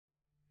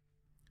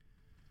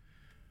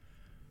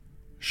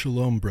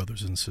Shalom,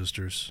 brothers and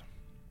sisters.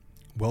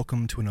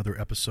 Welcome to another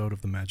episode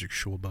of the Magic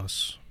Shul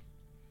Bus.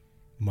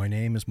 My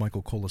name is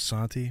Michael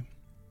Colasanti.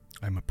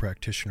 I'm a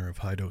practitioner of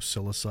high-dose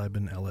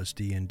psilocybin,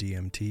 LSD, and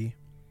DMT.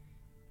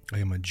 I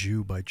am a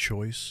Jew by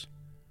choice,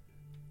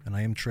 and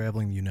I am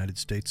traveling the United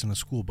States in a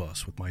school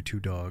bus with my two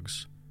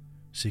dogs,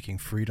 seeking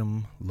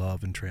freedom,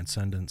 love, and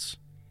transcendence.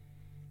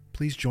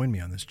 Please join me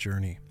on this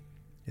journey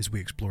as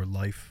we explore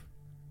life,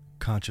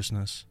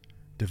 consciousness,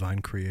 divine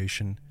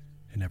creation,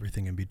 and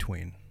everything in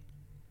between.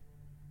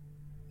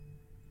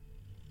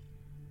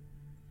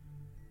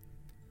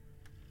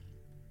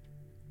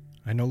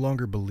 I no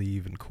longer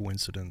believe in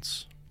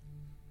coincidence.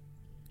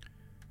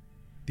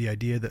 The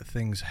idea that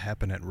things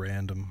happen at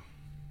random.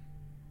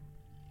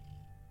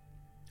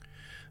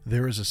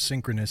 There is a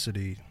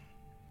synchronicity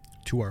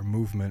to our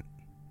movement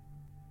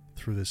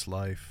through this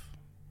life.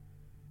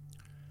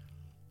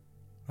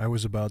 I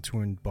was about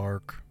to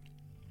embark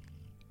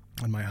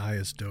on my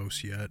highest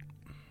dose yet,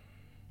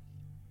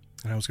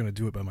 and I was going to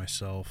do it by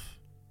myself.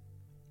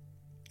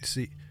 You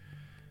see,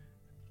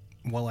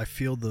 while I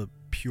feel the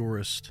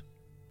purest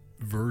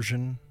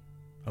version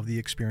of the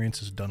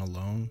experience is done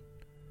alone,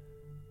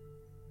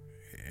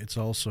 it's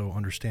also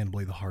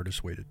understandably the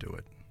hardest way to do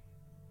it.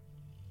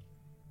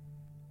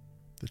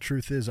 The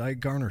truth is, I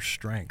garner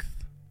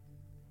strength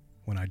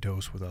when I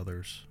dose with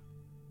others,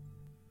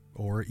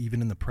 or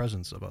even in the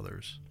presence of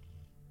others.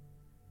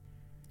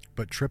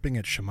 But tripping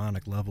at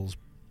shamanic levels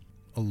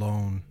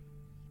alone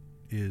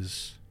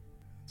is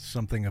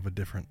something of a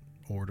different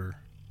order.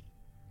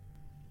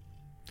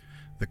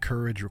 The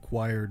courage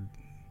required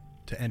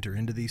to enter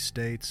into these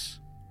states,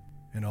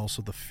 and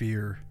also the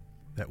fear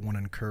that one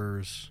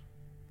incurs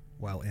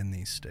while in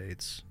these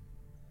states.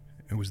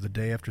 It was the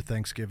day after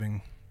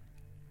Thanksgiving,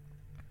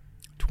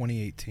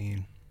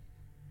 2018.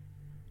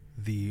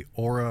 The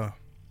Aura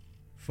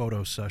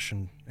photo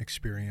session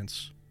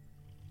experience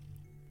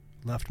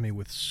left me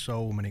with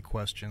so many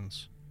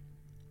questions.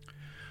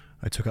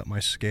 I took up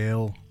my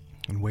scale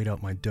and weighed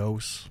out my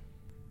dose.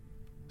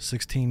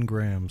 16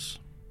 grams.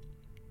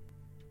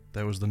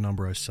 That was the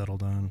number I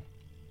settled on.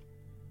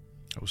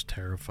 I was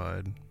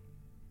terrified.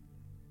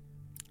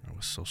 I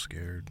was so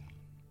scared.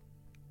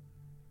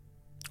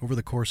 Over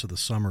the course of the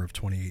summer of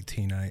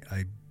 2018,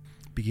 I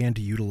began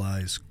to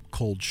utilize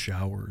cold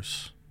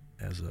showers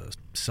as a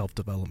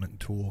self-development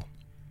tool.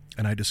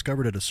 And I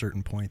discovered at a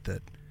certain point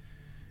that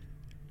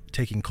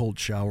taking cold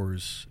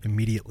showers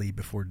immediately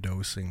before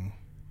dosing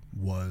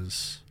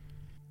was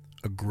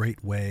a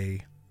great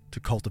way to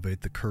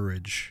cultivate the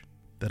courage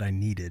that I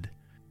needed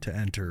to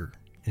enter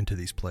into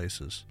these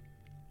places.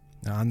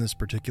 Now, on this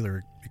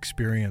particular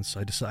experience,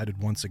 I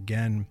decided once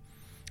again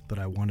that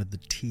I wanted the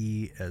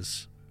tea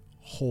as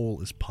whole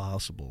as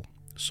possible.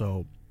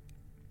 So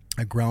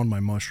I ground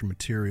my mushroom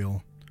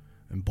material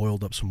and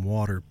boiled up some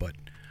water, but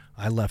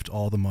I left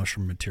all the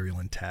mushroom material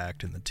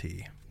intact in the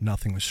tea.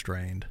 Nothing was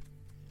strained.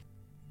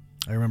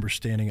 I remember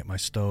standing at my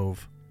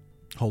stove,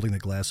 holding the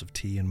glass of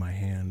tea in my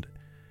hand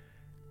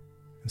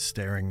and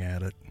staring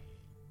at it.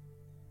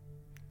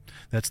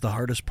 That's the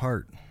hardest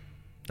part.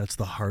 That's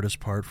the hardest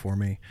part for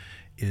me,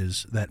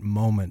 is that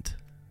moment,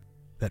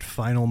 that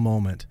final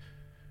moment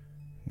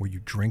where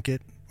you drink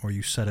it or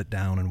you set it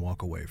down and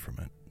walk away from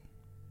it.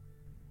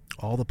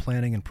 All the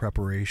planning and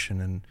preparation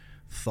and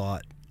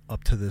thought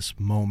up to this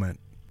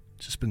moment,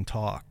 it's just been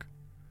talk.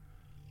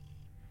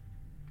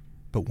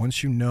 But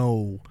once you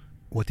know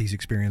what these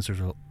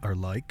experiences are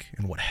like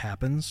and what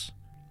happens,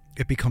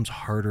 it becomes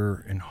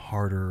harder and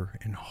harder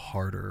and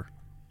harder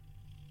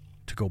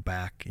to go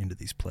back into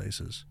these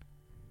places.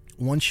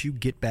 Once you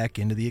get back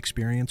into the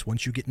experience,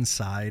 once you get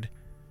inside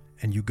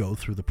and you go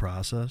through the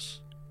process,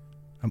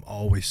 I'm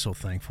always so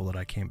thankful that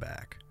I came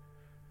back.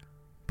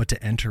 But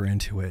to enter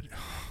into it,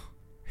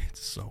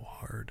 it's so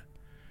hard.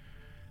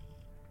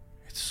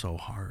 It's so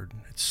hard.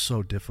 It's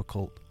so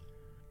difficult.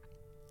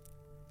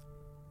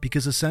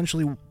 Because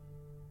essentially,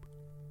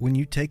 when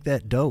you take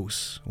that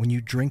dose, when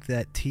you drink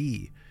that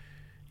tea,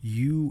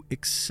 you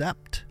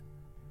accept,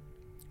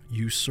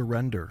 you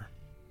surrender,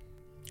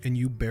 and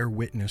you bear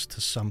witness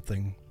to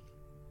something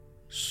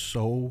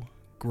so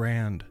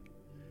grand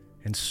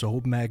and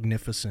so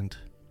magnificent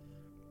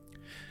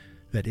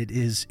that it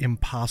is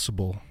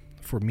impossible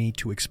for me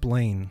to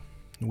explain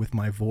with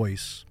my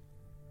voice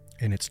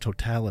in its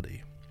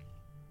totality.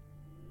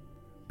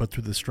 But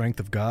through the strength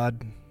of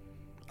God,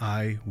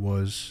 I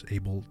was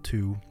able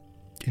to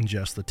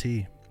ingest the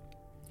tea.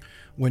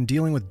 When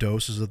dealing with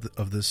doses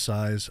of this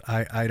size,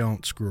 I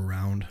don't screw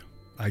around.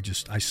 I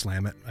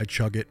slam it. I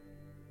chug it,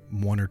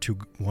 one or two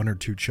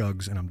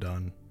chugs, and I'm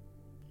done.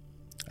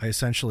 I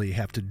essentially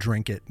have to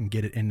drink it and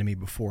get it into me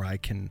before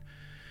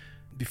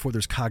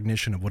there's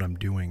cognition of what I'm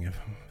doing, if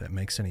that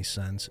makes any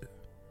sense.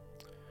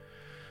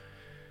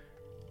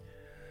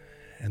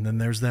 And then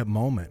there's that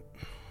moment.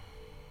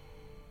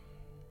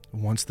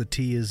 Once the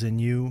tea is in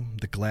you,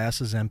 the glass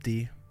is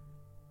empty,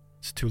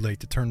 it's too late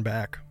to turn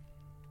back.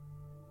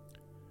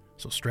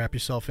 So strap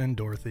yourself in,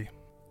 Dorothy,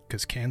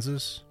 because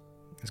Kansas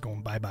is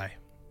going bye-bye.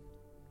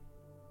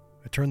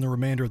 I turned the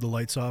remainder of the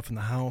lights off in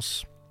the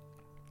house,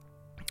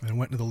 and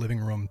went into the living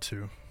room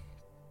to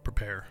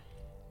prepare.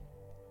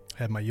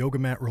 I had my yoga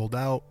mat rolled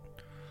out.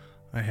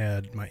 I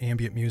had my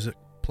ambient music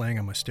playing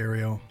on my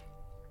stereo.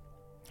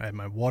 I had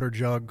my water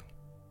jug,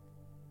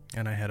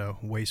 and I had a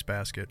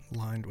wastebasket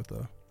lined with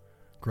a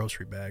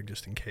grocery bag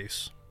just in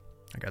case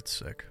I got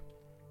sick.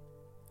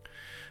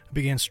 I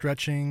began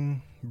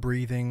stretching,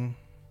 breathing,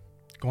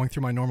 going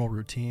through my normal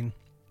routine,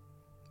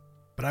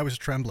 but I was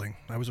trembling.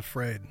 I was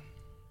afraid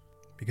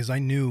because I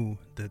knew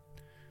that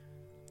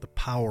the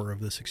power of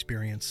this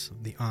experience,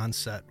 the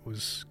onset,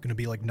 was going to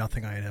be like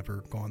nothing I had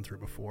ever gone through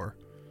before.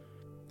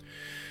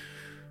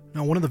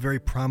 Now, one of the very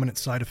prominent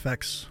side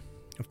effects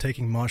of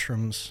taking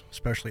mushrooms,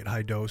 especially at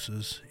high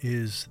doses,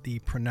 is the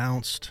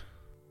pronounced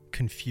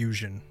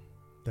confusion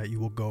that you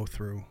will go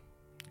through,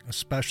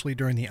 especially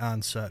during the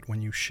onset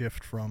when you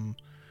shift from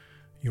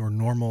your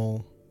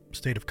normal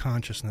state of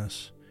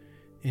consciousness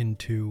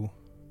into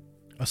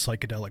a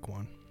psychedelic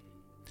one.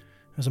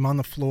 As I'm on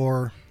the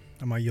floor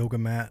on my yoga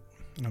mat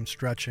and I'm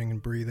stretching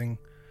and breathing,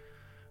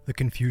 the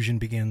confusion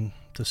begins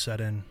to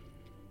set in.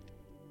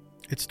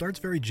 It starts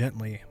very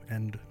gently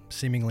and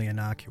seemingly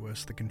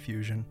innocuous, the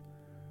confusion.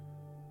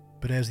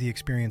 But as the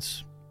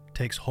experience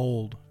takes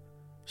hold,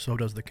 so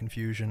does the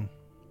confusion.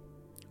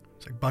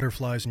 It's like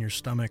butterflies in your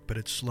stomach, but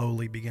it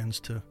slowly begins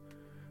to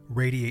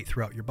radiate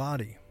throughout your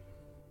body.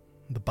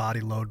 The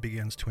body load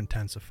begins to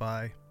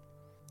intensify.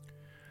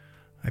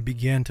 I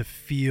began to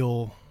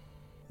feel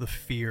the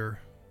fear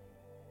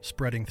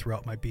spreading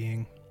throughout my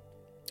being.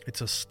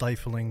 It's a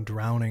stifling,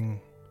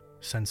 drowning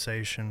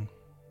sensation.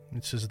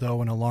 It's as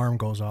though an alarm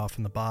goes off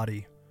in the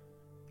body.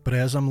 But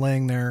as I'm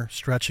laying there,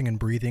 stretching and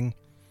breathing,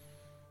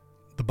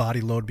 the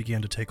body load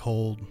began to take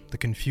hold. The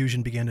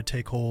confusion began to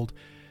take hold.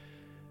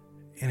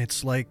 And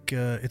it's like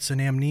it's an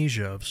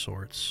amnesia of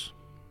sorts.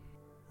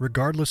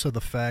 Regardless of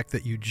the fact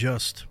that you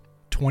just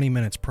 20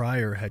 minutes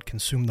prior had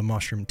consumed the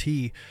mushroom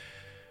tea,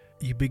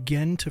 you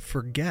begin to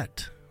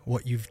forget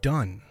what you've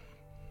done.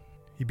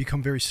 You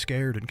become very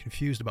scared and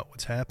confused about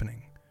what's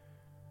happening.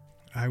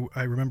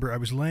 I remember I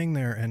was laying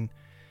there and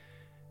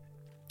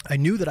I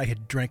knew that I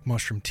had drank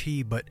mushroom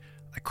tea, but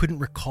I couldn't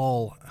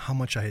recall how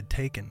much I had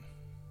taken.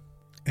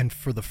 And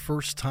for the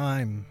first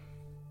time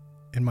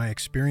in my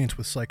experience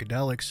with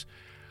psychedelics,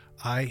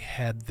 I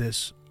had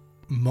this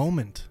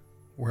moment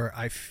where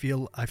I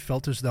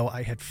felt as though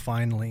I had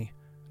finally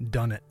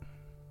done it.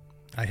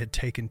 I had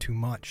taken too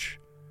much,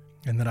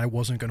 and that I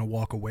wasn't going to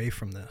walk away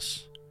from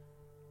this.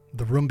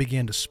 The room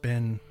began to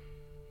spin.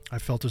 I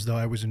felt as though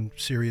I was in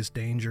serious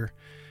danger,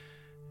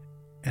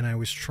 and I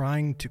was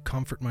trying to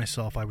comfort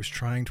myself. I was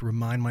trying to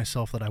remind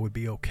myself that I would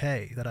be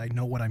okay, that I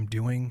know what I'm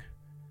doing,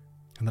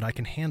 and that I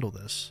can handle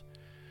this.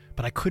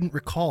 But I couldn't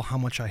recall how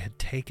much I had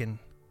taken.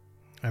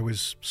 I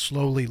was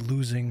slowly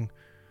losing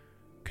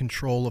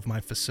control of my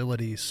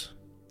facilities.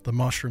 The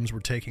mushrooms were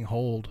taking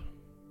hold.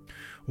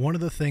 One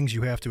of the things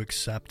you have to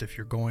accept if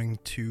you're going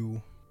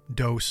to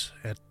dose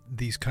at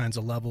these kinds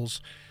of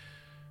levels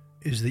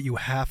is that you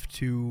have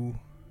to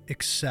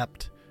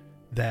accept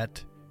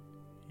that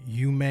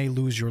you may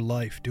lose your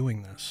life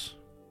doing this,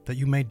 that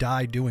you may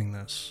die doing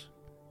this.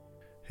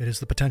 It is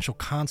the potential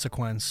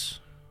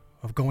consequence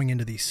of going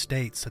into these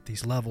states at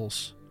these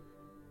levels.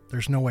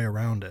 There's no way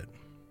around it.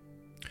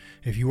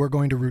 If you are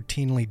going to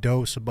routinely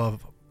dose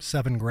above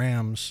 7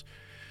 grams,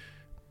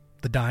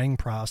 the dying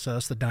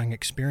process, the dying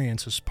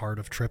experience is part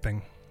of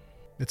tripping.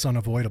 It's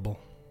unavoidable.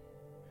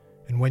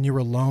 And when you're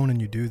alone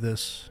and you do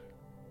this,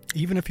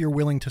 even if you're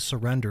willing to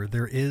surrender,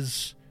 there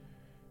is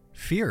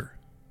fear.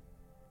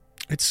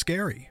 It's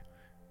scary.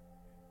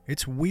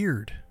 It's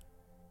weird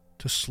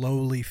to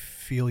slowly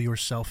feel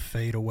yourself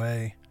fade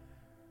away,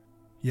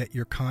 yet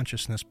your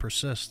consciousness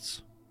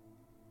persists.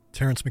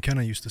 Terence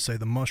McKenna used to say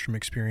the mushroom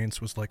experience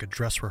was like a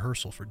dress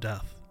rehearsal for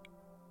death.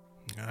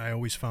 I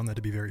always found that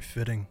to be very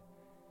fitting.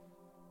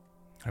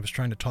 I was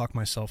trying to talk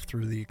myself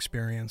through the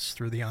experience,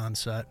 through the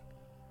onset.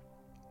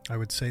 I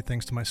would say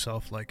things to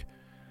myself like,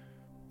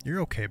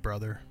 "You're okay,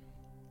 brother.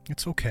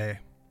 It's okay.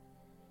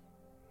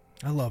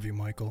 I love you,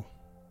 Michael.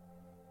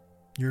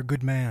 You're a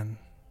good man.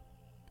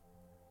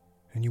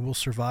 And you will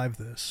survive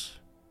this.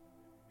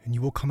 And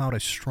you will come out a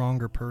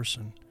stronger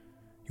person.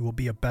 You will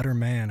be a better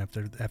man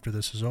after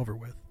this is over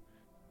with.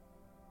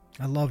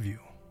 I love you.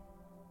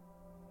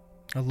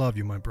 I love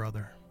you, my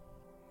brother.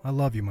 I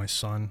love you, my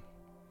son."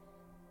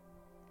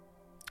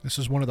 This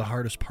is one of the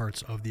hardest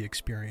parts of the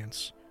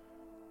experience,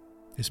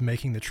 is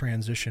making the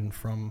transition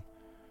from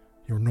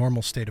your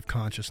normal state of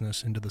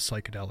consciousness into the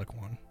psychedelic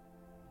one,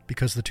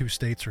 because the two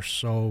states are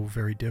so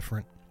very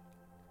different.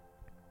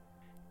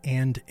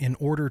 And in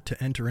order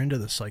to enter into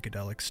the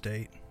psychedelic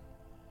state,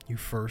 you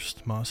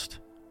first must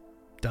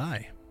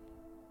die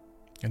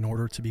in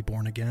order to be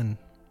born again.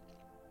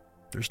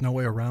 There's no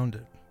way around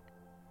it.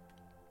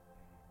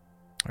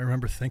 I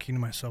remember thinking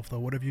to myself, though,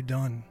 what have you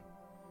done?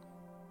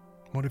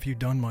 What have you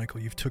done, Michael?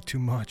 You've took too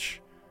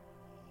much.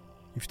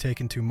 You've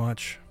taken too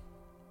much.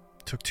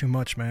 Took too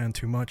much, man.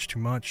 Too much, too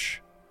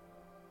much.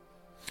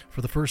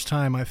 For the first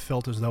time, I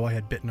felt as though I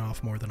had bitten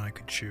off more than I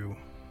could chew.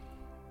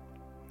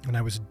 And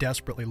I was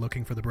desperately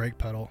looking for the brake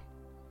pedal.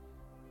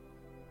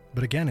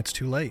 But again, it's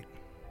too late.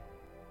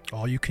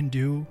 All you can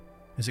do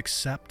is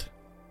accept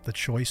the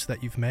choice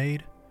that you've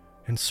made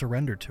and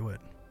surrender to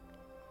it.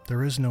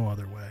 There is no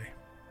other way.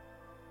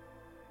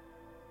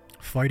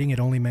 Fighting it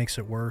only makes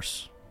it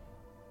worse.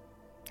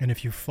 And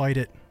if you fight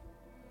it,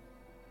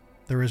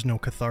 there is no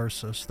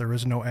catharsis, there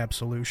is no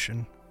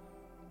absolution.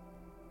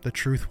 The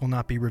truth will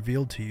not be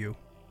revealed to you.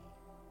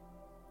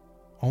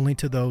 Only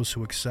to those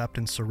who accept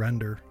and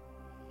surrender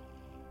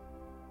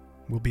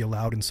will be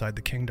allowed inside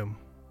the kingdom.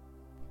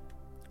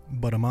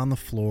 But I'm on the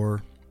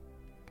floor,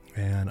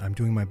 and I'm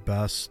doing my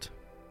best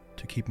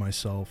to keep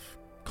myself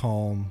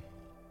calm.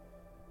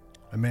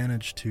 I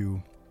managed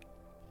to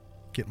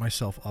get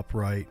myself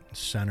upright,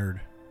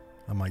 centered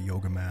on my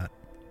yoga mat.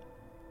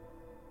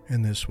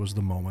 And this was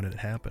the moment it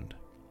happened.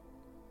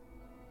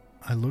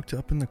 I looked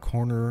up in the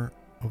corner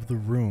of the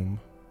room,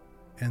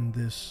 and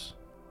this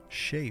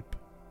shape,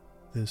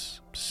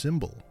 this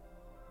symbol,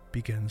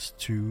 begins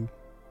to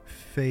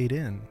fade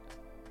in,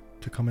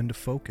 to come into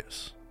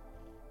focus.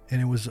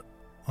 And it was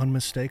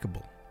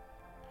unmistakable.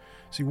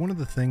 See, one of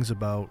the things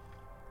about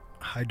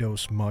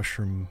high-dose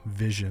mushroom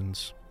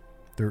visions,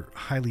 they're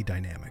highly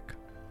dynamic.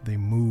 They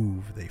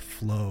move, they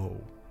flow,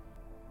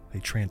 they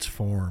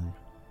transform.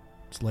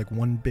 It's like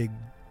one big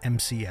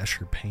M.C.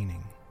 Escher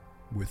painting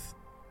with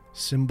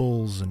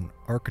symbols and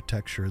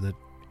architecture that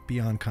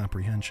beyond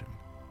comprehension.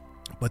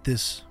 But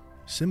this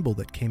symbol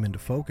that came into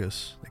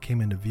focus, that came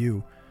into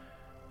view,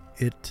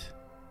 it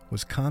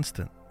was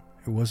constant.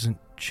 It wasn't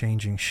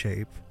changing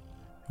shape.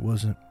 It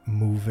wasn't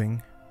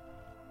moving.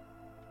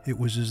 It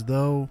was as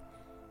though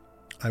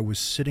I was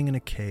sitting in a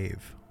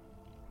cave,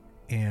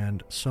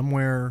 and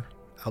somewhere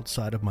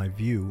outside of my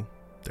view,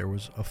 there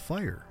was a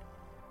fire.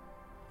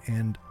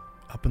 And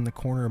up in the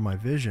corner of my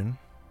vision,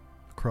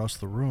 across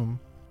the room,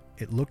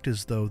 it looked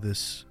as though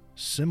this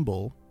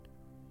symbol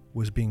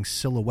was being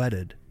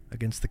silhouetted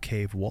against the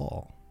cave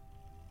wall.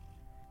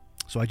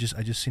 So I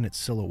just seen it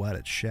silhouette,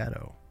 its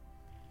shadow.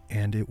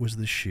 And it was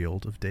the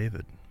shield of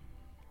David.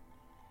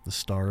 The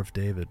Star of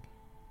David.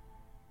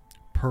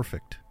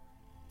 Perfect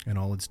in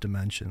all its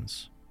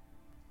dimensions.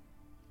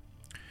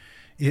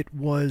 It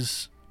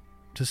was,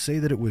 to say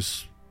that it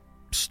was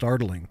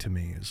startling to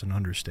me is an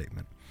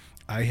understatement.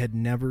 I had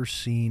never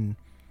seen,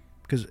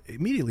 because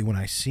immediately when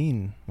I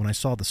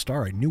saw the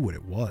star, I knew what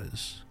it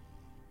was.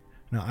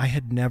 Now, I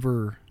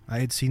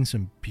had seen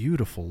some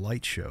beautiful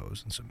light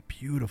shows and some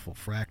beautiful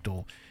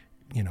fractal,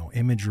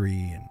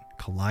 imagery and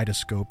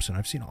kaleidoscopes, and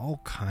I've seen all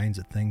kinds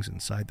of things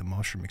inside the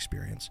mushroom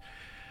experience.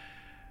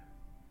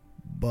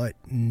 But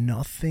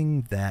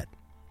nothing that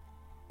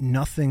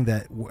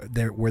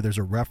where there's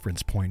a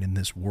reference point in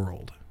this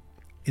world,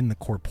 in the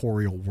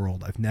corporeal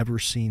world. I've never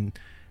seen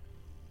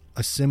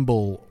a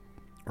symbol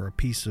or a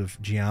piece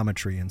of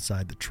geometry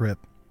inside the trip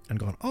and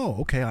gone, oh,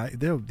 okay,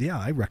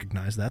 I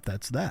recognize that.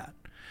 That's that.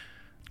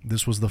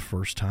 This was the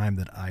first time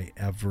that I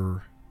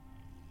ever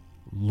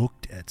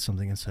looked at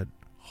something and said,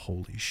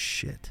 holy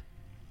shit.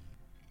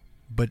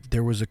 But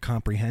there was a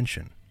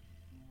comprehension.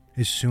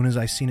 As soon as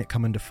I seen it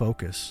come into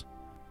focus,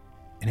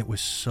 and it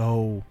was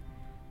so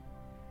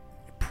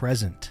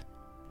present.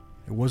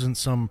 It wasn't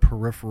some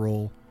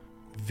peripheral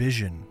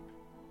vision.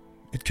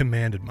 It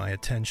commanded my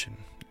attention,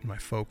 my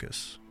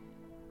focus.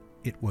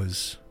 It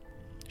was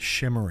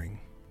shimmering,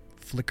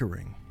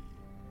 flickering,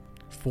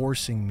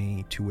 forcing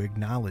me to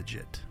acknowledge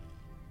it,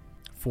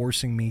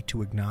 forcing me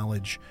to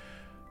acknowledge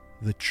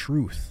the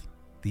truth,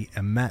 the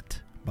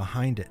emet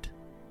behind it.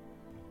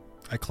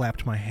 I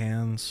clapped my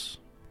hands.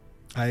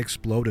 I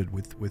exploded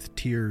with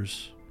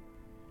tears.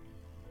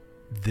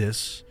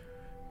 This,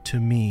 to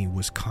me,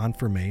 was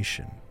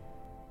confirmation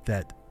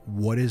that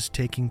what is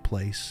taking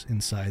place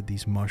inside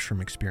these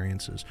mushroom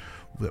experiences,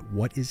 that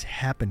what is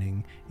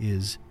happening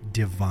is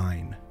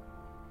divine.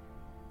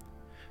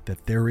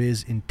 That there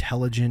is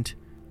intelligent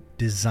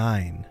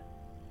design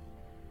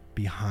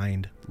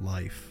behind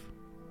life.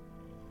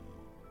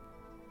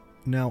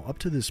 Now, up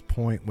to this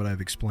point, what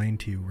I've explained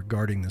to you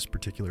regarding this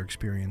particular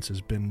experience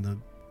has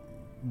been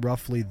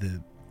roughly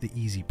the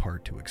easy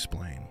part to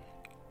explain.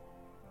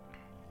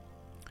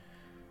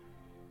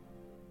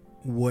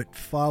 What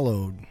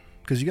followed,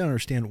 because you got to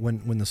understand,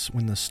 when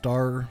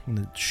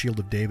the Shield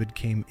of David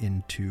came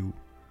into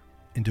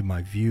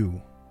my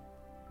view,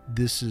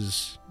 this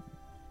is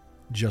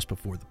just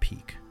before the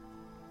peak.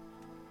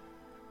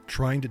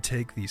 Trying to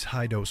take these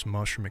high-dose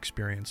mushroom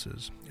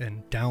experiences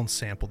and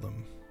downsample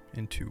them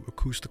into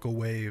acoustical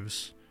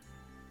waves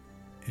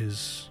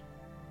is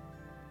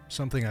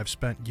something I've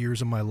spent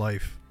years of my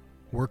life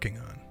working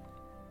on.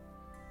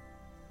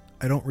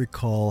 I don't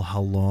recall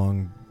how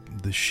long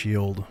the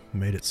shield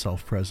made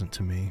itself present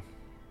to me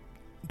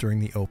during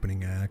the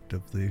opening act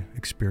of the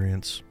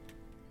experience.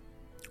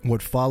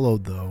 What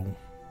followed, though,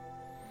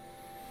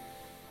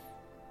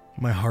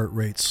 my heart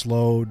rate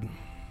slowed,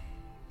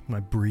 my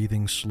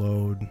breathing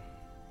slowed,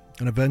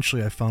 and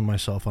eventually I found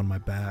myself on my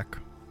back,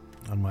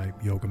 on my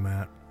yoga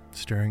mat,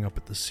 staring up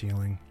at the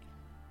ceiling.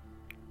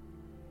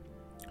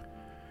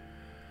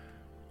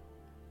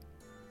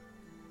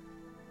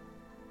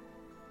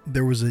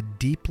 There was a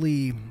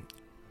deeply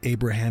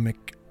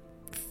Abrahamic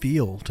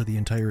feel to the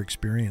entire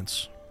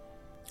experience.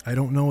 I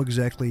don't know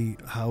exactly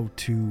how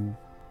to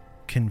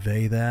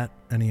convey that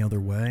any other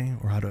way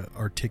or how to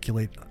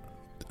articulate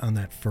on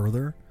that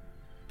further,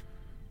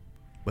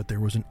 but there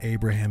was an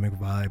Abrahamic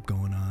vibe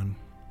going on.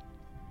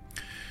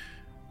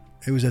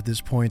 It was at this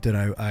point that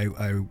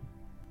I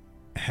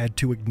had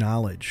to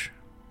acknowledge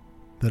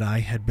that I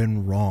had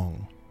been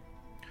wrong.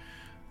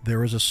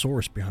 There is a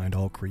source behind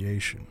all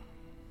creation.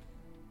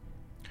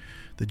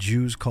 The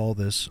Jews call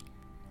this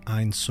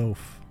Ein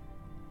Sof,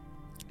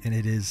 and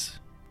it is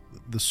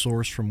the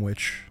source from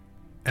which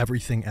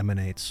everything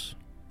emanates.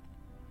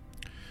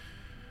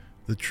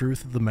 The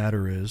truth of the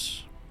matter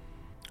is,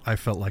 I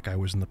felt like I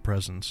was in the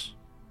presence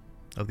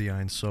of the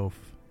Ein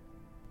Sof.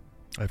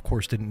 I, of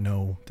course, didn't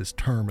know this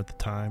term at the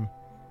time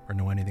or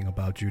know anything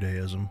about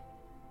Judaism.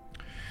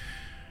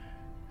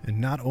 And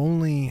not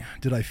only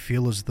did I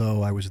feel as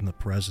though I was in the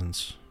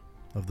presence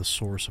of the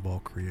source of all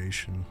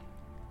creation,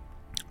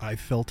 I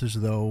felt as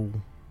though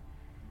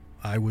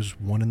I was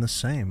one and the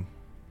same.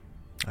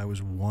 I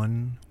was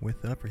one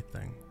with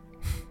everything.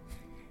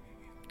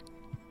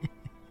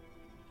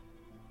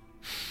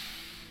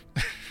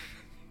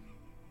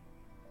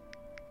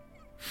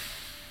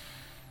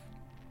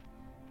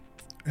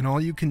 And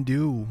all you can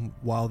do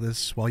while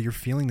you're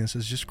feeling this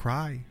is just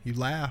cry. You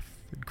laugh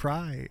and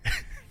cry.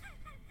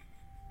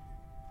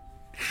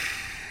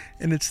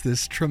 And it's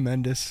this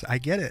tremendous, I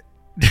get it.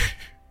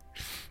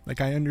 Like,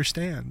 I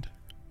understand.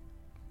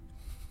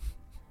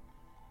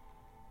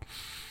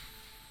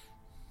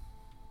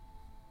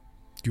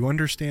 You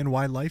understand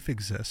why life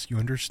exists. You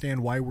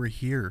understand why we're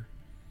here.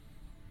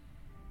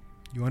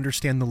 You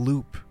understand the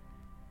loop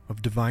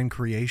of divine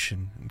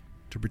creation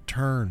to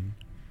return.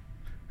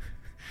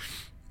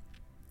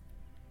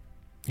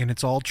 And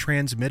it's all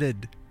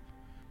transmitted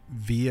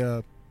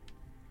via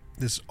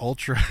this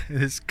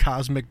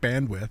cosmic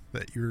bandwidth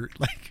that you're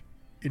like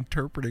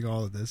interpreting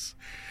all of this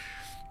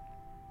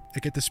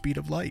like at the speed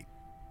of light,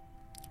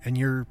 and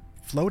you're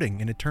floating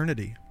in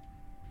eternity.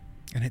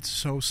 And it's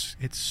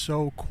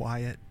so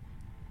quiet,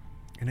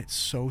 and it's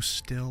so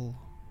still,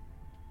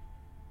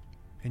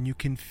 and you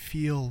can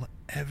feel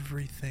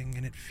everything,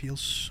 and it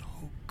feels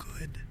so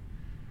good.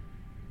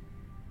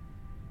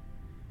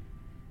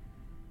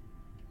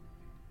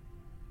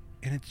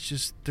 And it's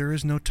just, there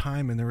is no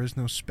time and there is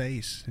no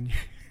space. And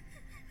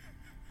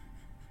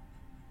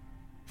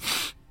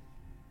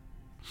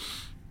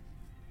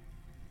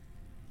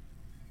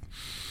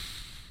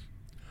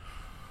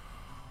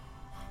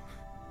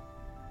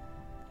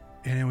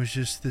and it was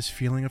just this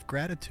feeling of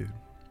gratitude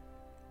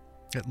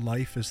that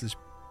life is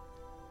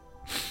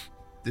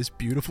this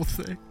beautiful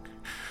thing.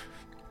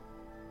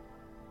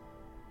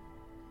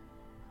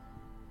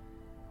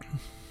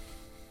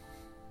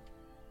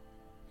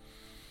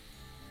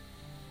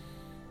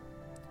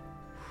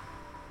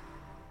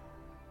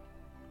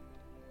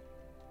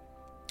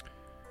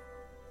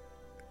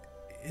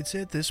 It's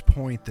at this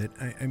point that,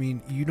 I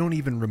mean, you don't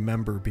even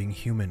remember being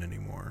human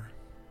anymore.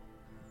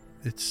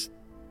 It's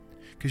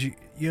because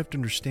you have to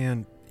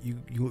understand,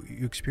 you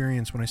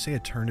experience, when I say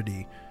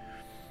eternity,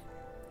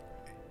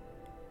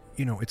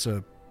 you know, it's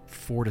a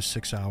 4 to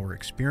 6 hour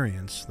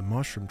experience, the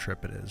mushroom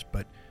trip it is,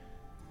 but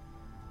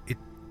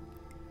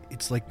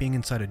it's like being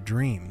inside a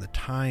dream. The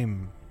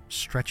time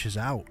stretches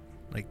out.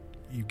 Like,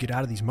 you get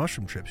out of these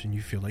mushroom trips and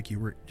you feel like you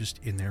were just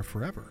in there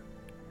forever.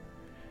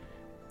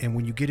 And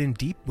when you get in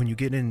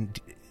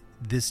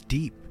this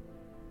deep,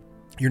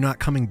 you're not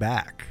coming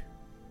back.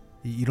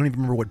 You don't even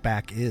remember what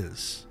back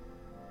is.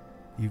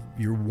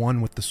 You're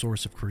one with the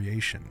source of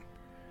creation.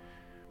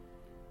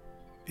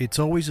 It's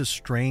always a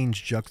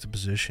strange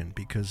juxtaposition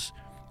because,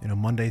 you know,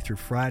 Monday through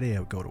Friday I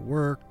would go to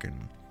work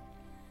and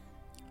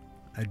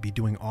I'd be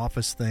doing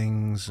office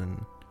things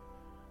and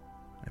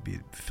I'd be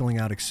filling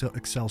out Excel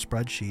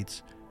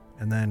spreadsheets,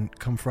 and then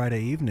come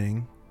Friday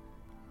evening,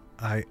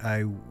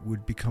 I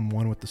would become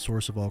one with the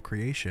source of all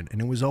creation. And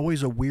it was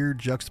always a weird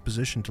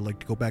juxtaposition to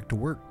go back to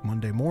work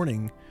Monday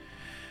morning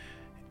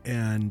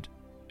and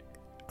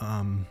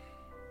I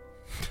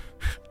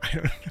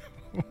don't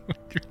know,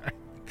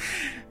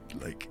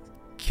 like,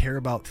 care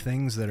about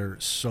things that are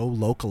so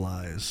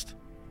localized,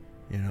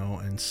 you know,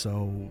 and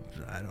so,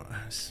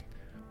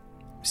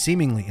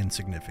 seemingly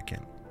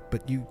insignificant.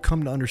 But you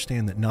come to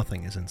understand that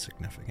nothing is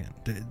insignificant.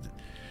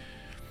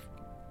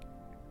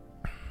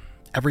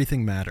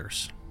 Everything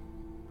matters.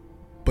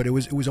 But it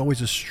was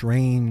always a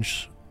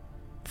strange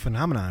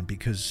phenomenon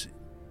because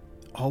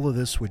all of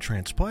this would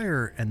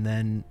transpire, and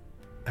then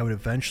I would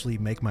eventually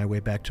make my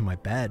way back to my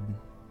bed,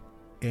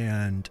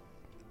 and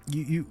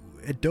you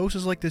at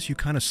doses like this, you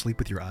kind of sleep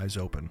with your eyes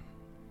open.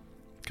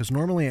 Because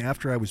normally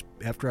after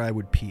I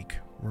would peak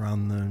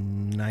around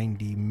the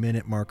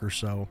 90-minute mark or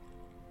so,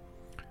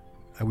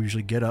 I would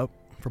usually get up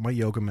from my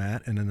yoga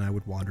mat, and then I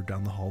would wander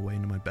down the hallway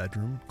into my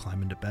bedroom,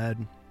 climb into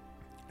bed,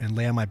 and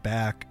lay on my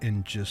back,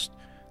 and just,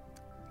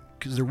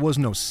 because there was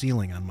no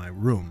ceiling on my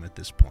room at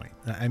this point.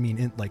 I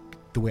mean, like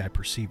the way I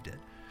perceived it.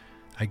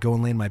 I'd go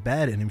and lay in my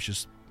bed, and it was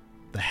just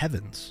the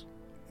heavens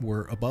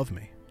were above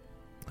me.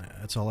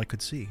 That's all I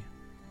could see.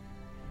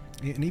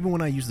 And even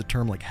when I use the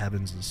term like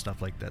heavens and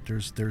stuff like that,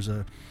 there's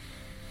a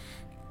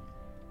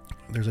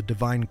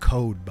divine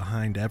code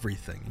behind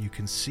everything. You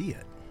can see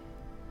it.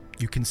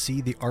 You can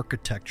see the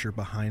architecture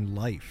behind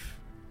life.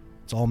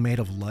 It's all made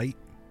of light,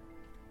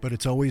 but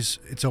it's always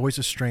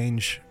a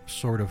strange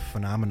sort of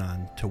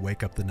phenomenon to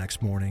wake up the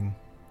next morning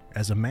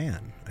as a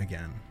man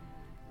again.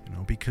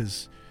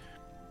 Because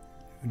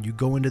when you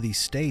go into these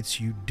states,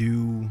 you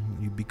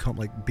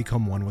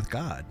become one with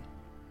God.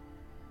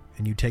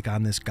 And you take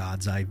on this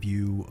God's eye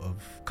view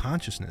of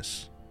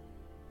consciousness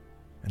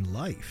and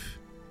life.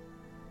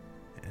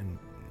 And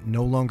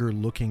no longer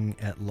looking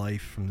at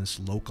life from this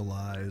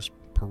localized,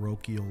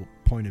 parochial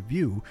point of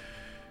view,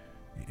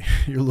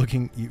 you're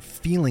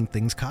feeling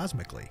things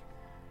cosmically.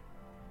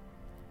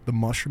 The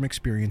mushroom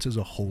experience is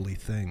a holy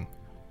thing.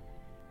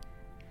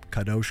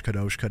 Kadosh,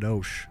 kadosh,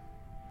 kadosh.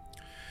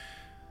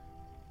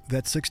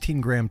 That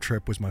 16-gram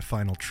trip was my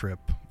final trip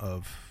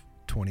of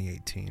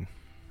 2018.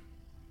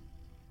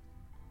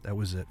 That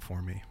was it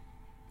for me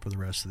for the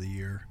rest of the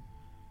year.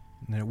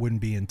 And it wouldn't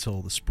be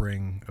until the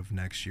spring of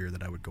next year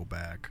that I would go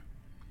back.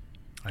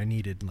 I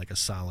needed like a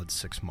solid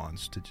 6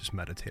 months to just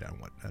meditate on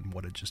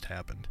what had just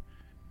happened.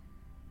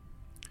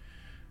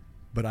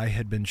 But I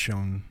had been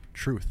shown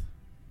truth.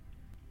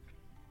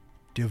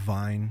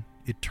 Divine,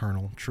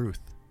 eternal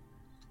truth.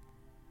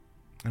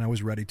 And I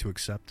was ready to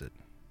accept it.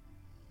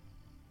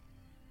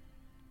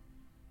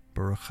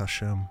 Baruch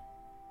Hashem.